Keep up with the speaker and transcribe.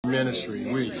Ministry.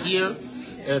 We're here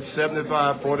at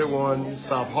 7541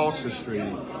 South Halsted Street,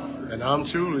 and I'm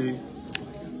truly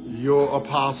your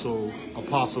apostle,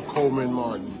 Apostle Coleman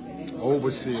Martin,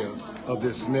 overseer of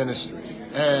this ministry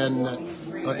and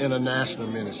international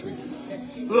ministry.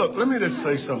 Look, let me just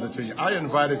say something to you. I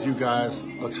invited you guys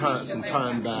some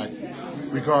time back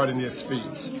regarding this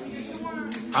feast.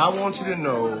 I want you to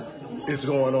know it's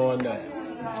going on now.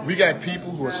 We got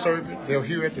people who are serving. They're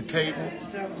here at the table.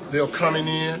 They're coming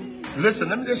in. Listen,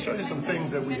 let me just show you some things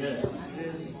that we have.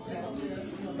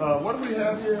 What do we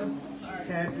have here?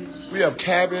 Cabbage. We have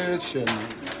cabbage and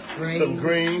some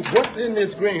greens. What's in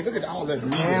this green? Look at all that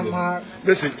meat in it.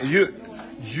 Listen,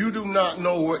 you do not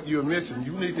know what you're missing.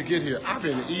 You need to get here. I've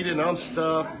been eating. I'm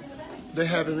stuffed. They're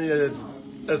having me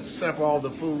let's sample all the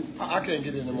food. I can't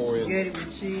get any more in. Spaghetti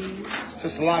with cheese.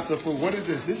 Just lots of food. What is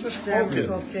this? This is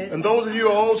croquette. And those of you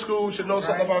old school should know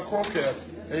something about croquettes.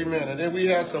 Amen. And then we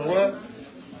have some what?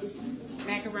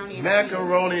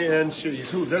 Macaroni and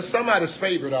cheese. Who? There's somebody's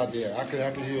favorite out there. I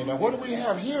can hear. Now, what do we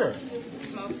have here?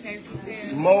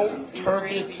 Smoked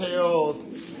turkey tails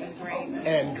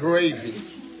and gravy.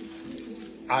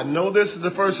 I know this is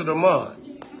the first of the month.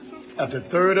 At the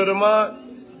third of the month,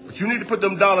 but you need to put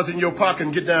them dollars in your pocket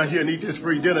and get down here and eat this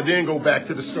free dinner, then go back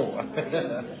to the store.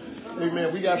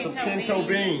 Amen. We got some pinto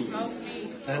beans.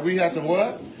 And we have some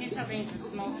what? Pinto beans and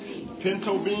smoked meat.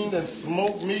 Pinto beans and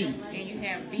smoked meat. And you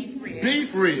have beef ribs.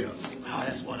 Beef ribs. Oh,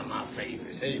 that's one of my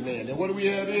favorites. Amen. And what do we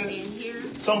have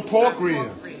here? Some pork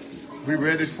ribs. We're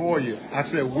ready for you. I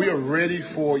said, we're ready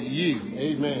for you.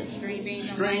 Amen.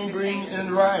 String bean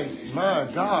and rice. My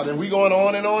God. And we going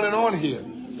on and on and on here.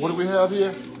 What do we have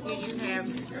here? You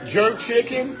have jerk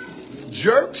chicken.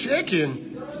 Jerk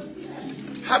chicken.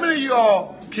 How many of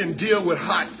y'all can deal with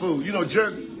hot food? You know,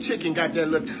 jerk chicken got that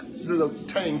little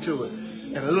tang to it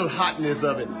and a little hotness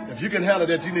of it. If you can handle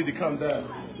that, you need to come down.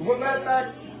 Well, matter of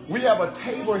fact, we have a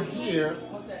table here.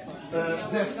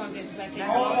 There's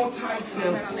all types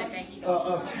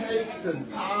of cakes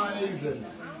and pies, and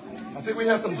I think we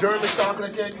have some German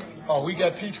chocolate cake. Oh, we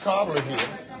got peach cobbler here.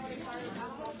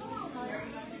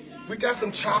 We got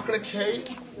some chocolate cake.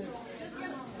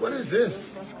 What is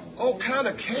this? All kind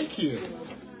of cake here.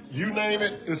 You name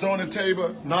it, it's on the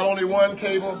table. Not only one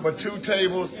table, but two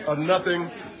tables of nothing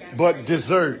but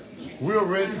dessert. We're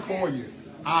ready for you.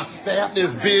 Our staff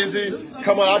is busy.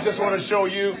 Come on, I just want to show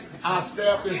you. Our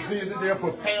staff is busy. They're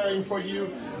preparing for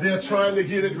you. They're trying to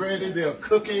get it ready. They're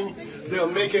cooking. They're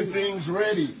making things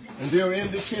ready. And they're in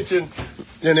the kitchen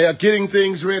and they're getting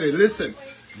things ready. Listen.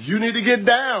 You need to get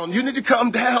down. You need to come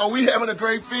down. We're having a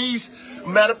great feast.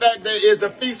 Matter of fact, there is the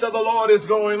feast of the Lord is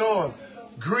going on.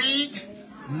 Greet,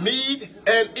 meet,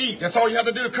 and eat. That's all you have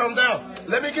to do to come down.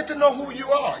 Let me get to know who you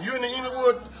are. You're in the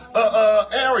Inglewood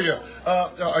area.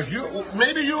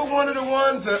 Maybe you're one of the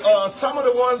ones, some of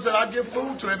the ones that I give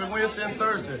food to every Wednesday and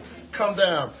Thursday. Come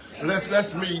down.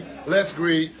 Let's meet. Let's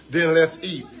greet. Then let's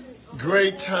eat.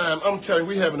 Great time. I'm telling you,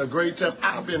 we're having a great time.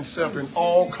 I've been sampling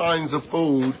all kinds of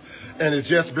food, and it's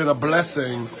just been a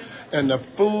blessing. And the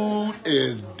food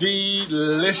is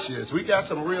delicious. We got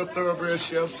some real thoroughbred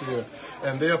chefs here,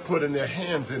 and they're putting their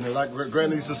hands in it. Like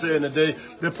Granny used to say in the day,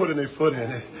 they're putting their foot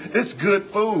in it. It's good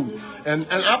food. And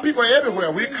our people are everywhere.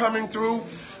 We're coming through.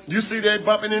 You see they're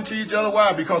bumping into each other.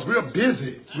 Why? Because we're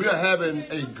busy. We are having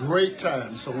a great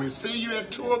time. So we'll see you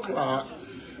at 2 o'clock,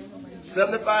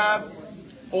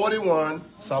 7541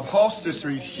 South Halsted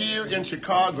Street here in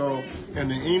Chicago in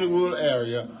the Inglewood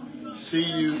area. See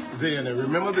you then. And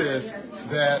remember this,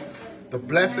 that the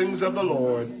blessings of the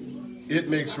Lord, it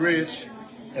makes rich,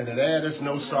 and it addeth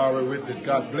no sorrow with it.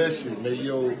 God bless you. May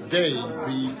your day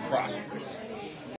be prosperous.